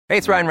Hey,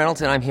 it's Ryan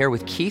Reynolds, and I'm here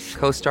with Keith,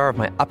 co-star of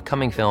my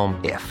upcoming film,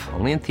 If,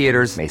 only in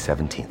theaters May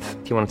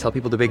 17th. Do you want to tell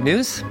people the big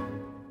news?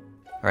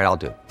 All right, I'll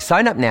do it.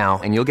 Sign up now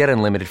and you'll get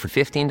unlimited for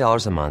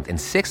 $15 a month and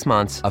 6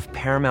 months of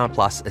Paramount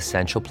Plus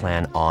Essential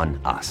Plan on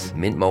us.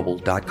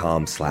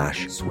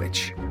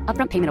 MintMobile.com/switch.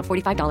 Upfront payment of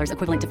 $45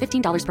 equivalent to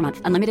 $15 per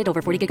month. Unlimited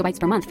over 40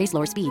 gigabytes per month. Face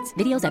lower speeds.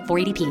 Videos at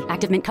 480p.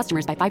 Active Mint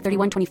customers by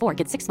 531.24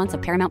 get 6 months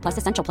of Paramount Plus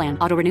Essential Plan.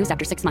 Auto renews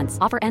after 6 months.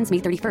 Offer ends May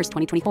 31st,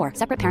 2024.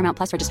 Separate Paramount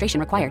Plus registration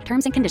required.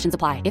 Terms and conditions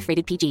apply if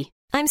rated PG.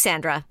 I'm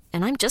Sandra,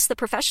 and I'm just the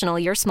professional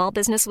your small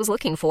business was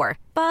looking for.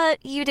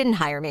 But you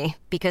didn't hire me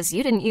because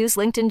you didn't use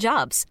LinkedIn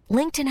Jobs.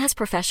 LinkedIn has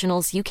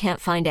professionals you can't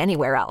find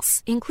anywhere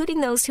else,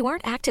 including those who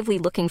aren't actively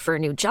looking for a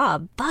new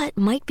job, but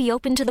might be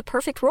open to the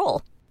perfect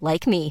role,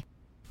 like me.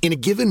 In a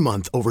given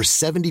month, over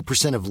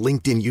 70% of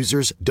LinkedIn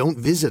users don't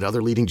visit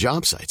other leading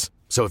job sites.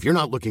 So if you're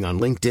not looking on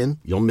LinkedIn,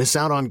 you'll miss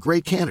out on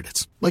great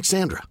candidates like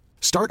Sandra.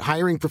 Start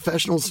hiring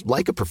professionals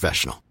like a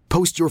professional.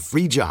 Post your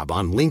free job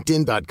on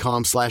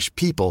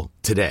linkedin.com/people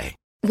today.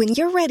 When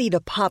you're ready to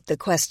pop the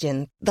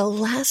question, the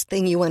last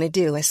thing you want to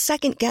do is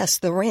second-guess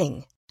the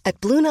ring. At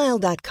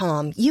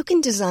BlueNile.com, you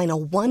can design a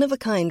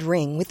one-of-a-kind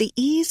ring with the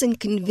ease and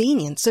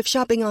convenience of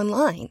shopping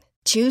online.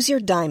 Choose your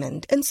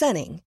diamond and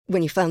setting.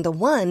 When you find the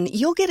one,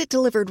 you'll get it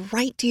delivered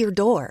right to your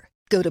door.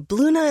 Go to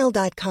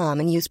BlueNile.com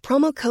and use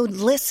promo code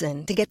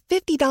LISTEN to get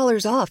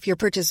 $50 off your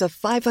purchase of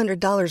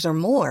 $500 or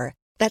more.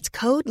 That's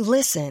code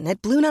LISTEN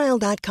at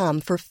BlueNile.com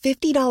for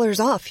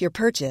 $50 off your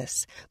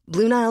purchase.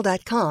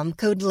 BlueNile.com,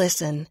 code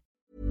LISTEN.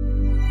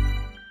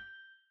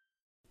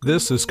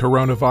 This is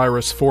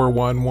Coronavirus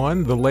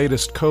 411, the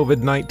latest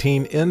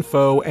COVID-19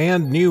 info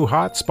and new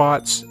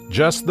hotspots,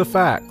 just the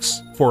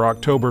facts, for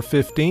October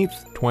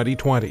 15th,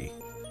 2020.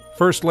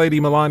 First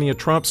Lady Melania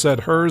Trump said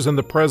hers and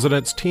the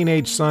president's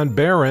teenage son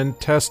Barron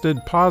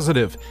tested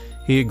positive.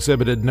 He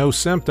exhibited no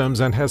symptoms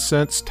and has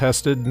since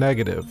tested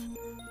negative.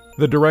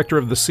 The director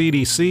of the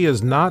CDC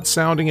is not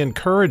sounding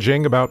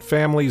encouraging about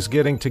families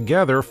getting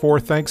together for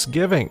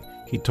Thanksgiving.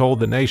 He told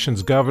the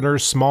nation's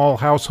governors small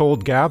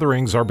household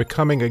gatherings are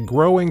becoming a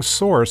growing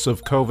source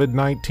of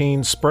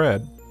COVID-19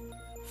 spread.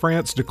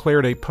 France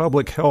declared a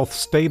public health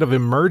state of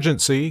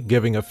emergency,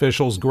 giving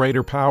officials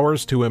greater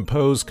powers to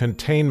impose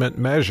containment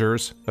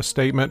measures. A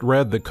statement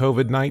read, "The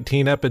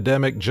COVID-19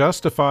 epidemic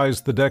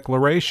justifies the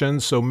declaration,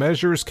 so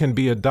measures can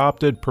be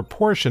adopted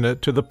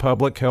proportionate to the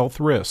public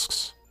health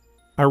risks."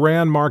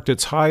 Iran marked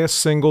its highest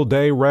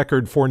single-day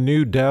record for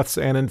new deaths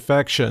and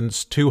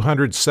infections,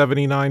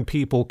 279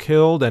 people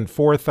killed and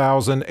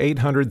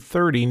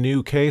 4,830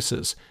 new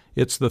cases.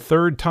 It's the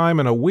third time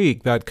in a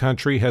week that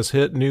country has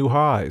hit new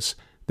highs.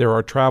 There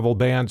are travel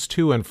bans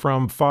to and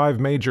from 5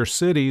 major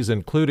cities,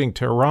 including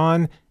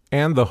Tehran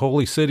and the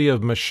holy city of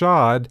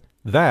Mashhad.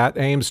 That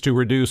aims to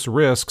reduce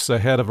risks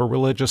ahead of a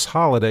religious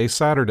holiday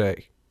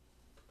Saturday.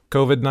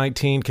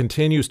 COVID-19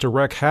 continues to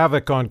wreak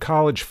havoc on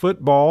college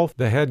football.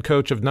 The head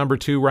coach of number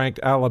 2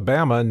 ranked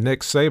Alabama, Nick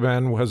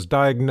Saban, was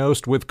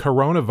diagnosed with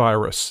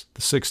coronavirus.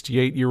 The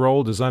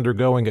 68-year-old is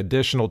undergoing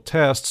additional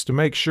tests to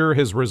make sure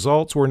his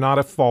results were not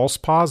a false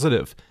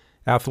positive.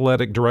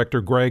 Athletic director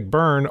Greg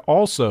Byrne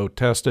also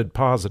tested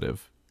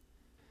positive.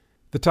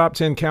 The top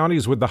 10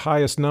 counties with the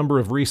highest number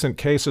of recent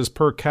cases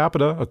per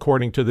capita,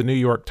 according to the New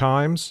York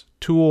Times: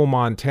 Toole,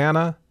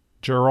 Montana;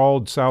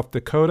 Gerald, South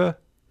Dakota;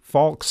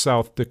 Falk,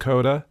 South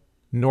Dakota;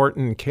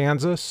 Norton,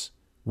 Kansas;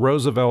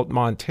 Roosevelt,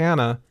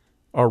 Montana;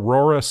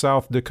 Aurora,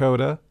 South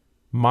Dakota;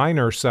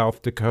 Minor,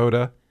 South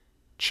Dakota;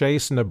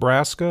 Chase,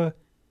 Nebraska;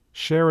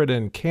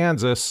 Sheridan,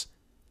 Kansas;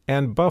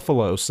 and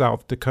Buffalo,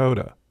 South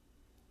Dakota.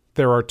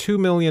 There are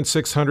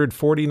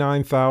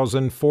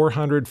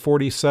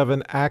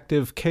 2,649,447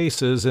 active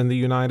cases in the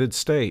United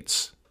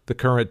States. The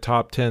current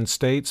top 10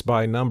 states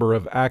by number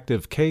of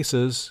active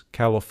cases: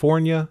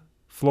 California,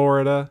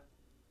 Florida,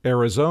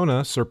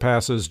 Arizona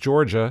surpasses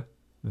Georgia,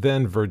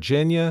 then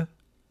Virginia,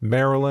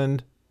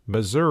 Maryland,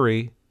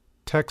 Missouri,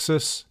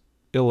 Texas,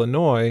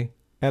 Illinois,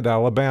 and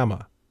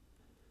Alabama.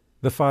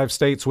 The 5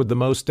 states with the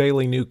most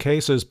daily new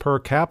cases per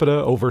capita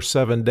over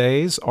 7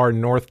 days are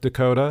North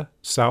Dakota,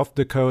 South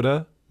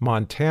Dakota,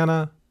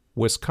 Montana,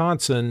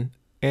 Wisconsin,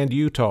 and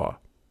Utah.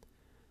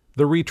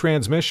 The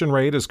retransmission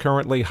rate is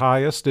currently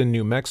highest in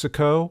New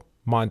Mexico,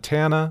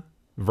 Montana,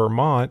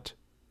 Vermont,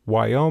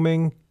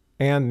 Wyoming,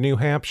 and New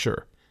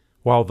Hampshire,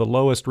 while the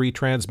lowest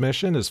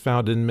retransmission is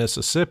found in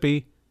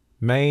Mississippi,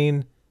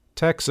 Maine,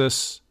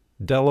 Texas,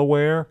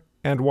 Delaware,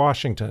 and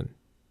Washington.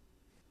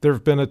 There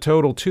have been a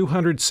total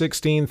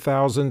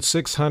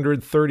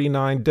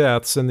 216,639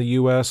 deaths in the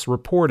U.S.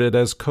 reported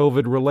as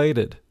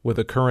COVID-related, with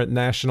a current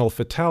national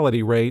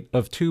fatality rate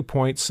of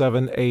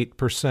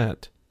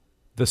 2.78%.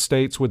 The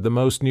states with the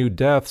most new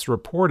deaths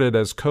reported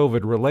as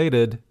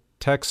COVID-related: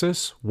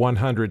 Texas,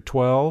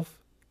 112,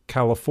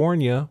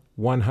 California,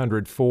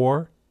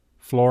 104,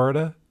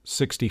 Florida,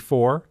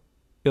 64,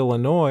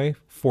 Illinois,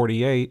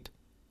 48,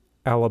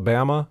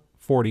 Alabama,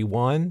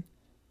 41,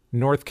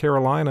 North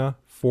Carolina,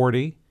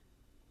 40,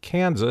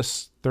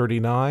 Kansas,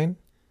 39,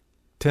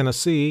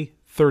 Tennessee,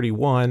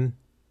 31,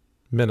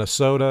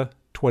 Minnesota,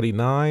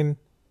 29,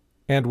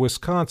 and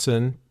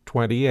Wisconsin,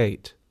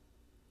 28.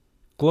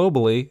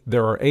 Globally,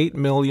 there are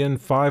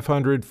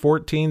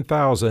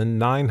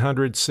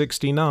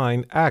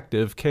 8,514,969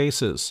 active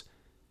cases.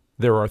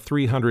 There are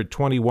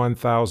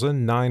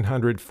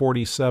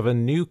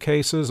 321,947 new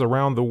cases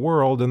around the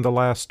world in the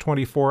last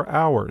 24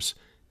 hours,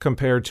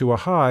 compared to a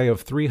high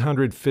of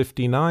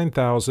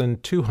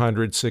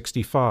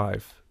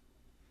 359,265.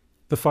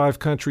 The 5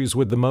 countries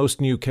with the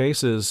most new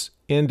cases: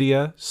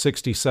 India,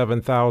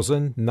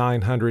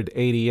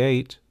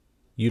 67,988,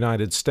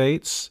 United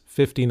States,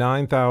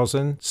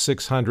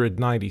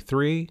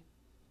 59,693,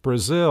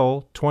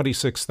 Brazil,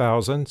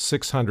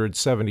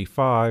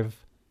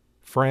 26,675,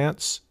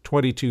 France,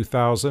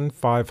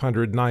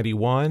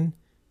 22,591,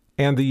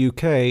 and the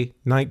UK,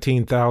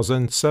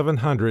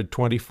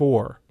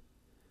 19,724.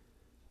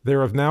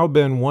 There have now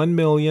been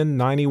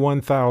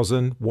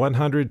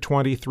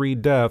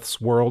 1,091,123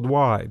 deaths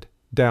worldwide,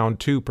 down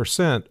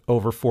 2%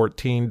 over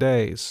 14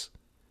 days.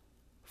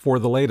 For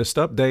the latest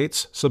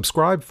updates,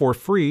 subscribe for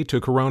free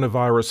to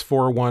Coronavirus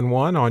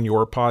 411 on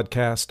your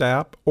podcast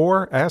app,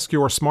 or ask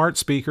your smart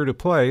speaker to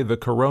play the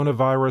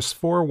Coronavirus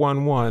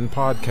 411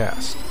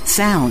 podcast.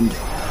 Sound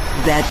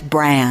that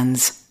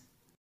brands.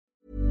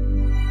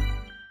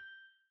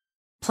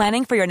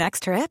 Planning for your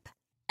next trip?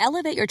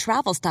 Elevate your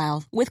travel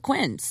style with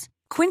Quince.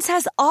 Quince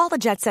has all the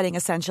jet-setting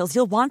essentials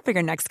you'll want for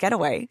your next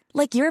getaway,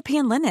 like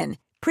European linen,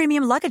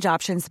 premium luggage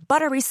options,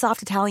 buttery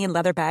soft Italian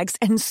leather bags,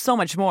 and so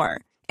much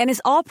more. And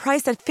is all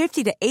priced at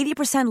 50 to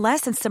 80%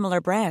 less than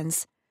similar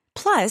brands.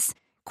 Plus,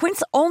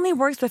 Quince only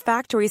works with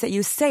factories that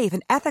use safe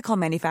and ethical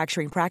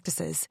manufacturing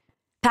practices.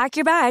 Pack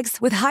your bags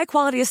with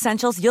high-quality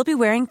essentials you'll be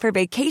wearing for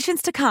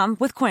vacations to come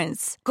with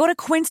Quince. Go to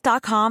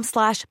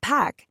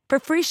quince.com/pack for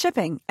free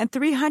shipping and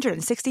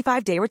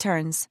 365-day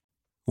returns.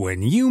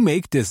 When you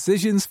make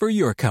decisions for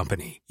your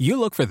company, you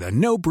look for the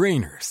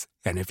no-brainers.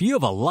 And if you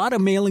have a lot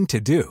of mailing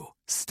to do,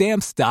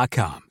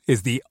 Stamps.com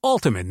is the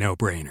ultimate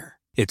no-brainer.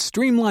 It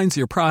streamlines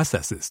your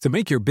processes to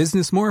make your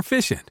business more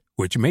efficient,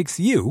 which makes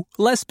you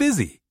less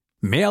busy.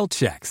 Mail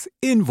checks,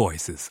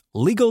 invoices,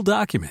 legal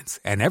documents,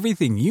 and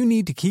everything you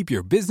need to keep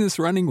your business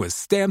running with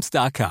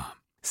Stamps.com.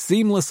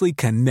 Seamlessly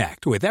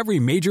connect with every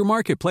major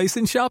marketplace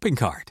and shopping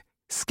cart.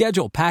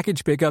 Schedule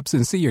package pickups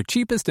and see your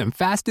cheapest and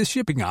fastest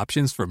shipping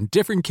options from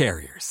different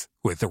carriers,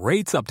 with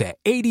rates up to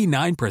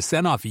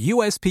 89% off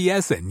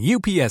USPS and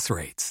UPS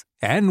rates.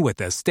 And with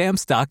the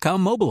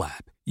Stamps.com mobile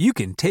app, you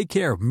can take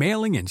care of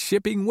mailing and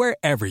shipping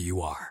wherever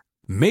you are.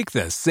 Make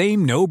the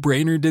same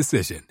no-brainer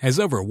decision as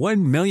over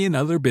 1 million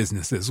other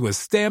businesses with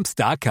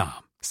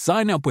Stamps.com.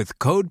 Sign up with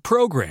code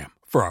PROGRAM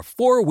for a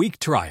 4-week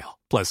trial,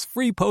 plus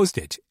free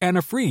postage and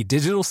a free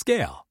digital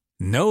scale.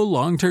 No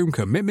long-term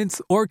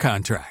commitments or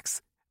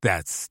contracts.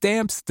 That's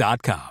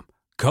Stamps.com.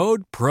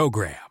 Code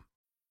PROGRAM.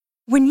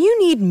 When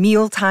you need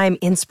mealtime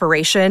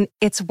inspiration,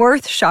 it's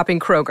worth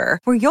shopping Kroger,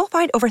 where you'll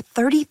find over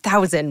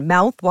 30,000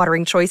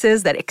 mouth-watering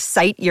choices that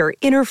excite your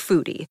inner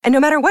foodie. And no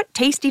matter what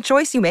tasty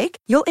choice you make,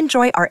 you'll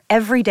enjoy our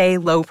everyday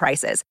low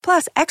prices,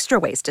 plus extra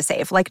ways to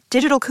save, like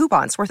digital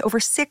coupons worth over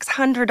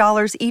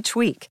 $600 each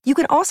week. You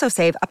can also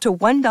save up to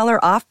 $1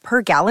 off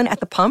per gallon at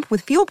the pump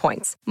with fuel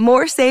points.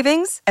 More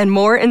savings and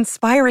more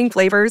inspiring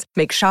flavors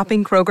make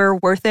shopping Kroger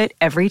worth it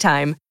every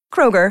time.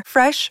 Kroger,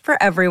 fresh for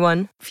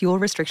everyone. Fuel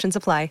restrictions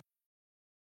apply.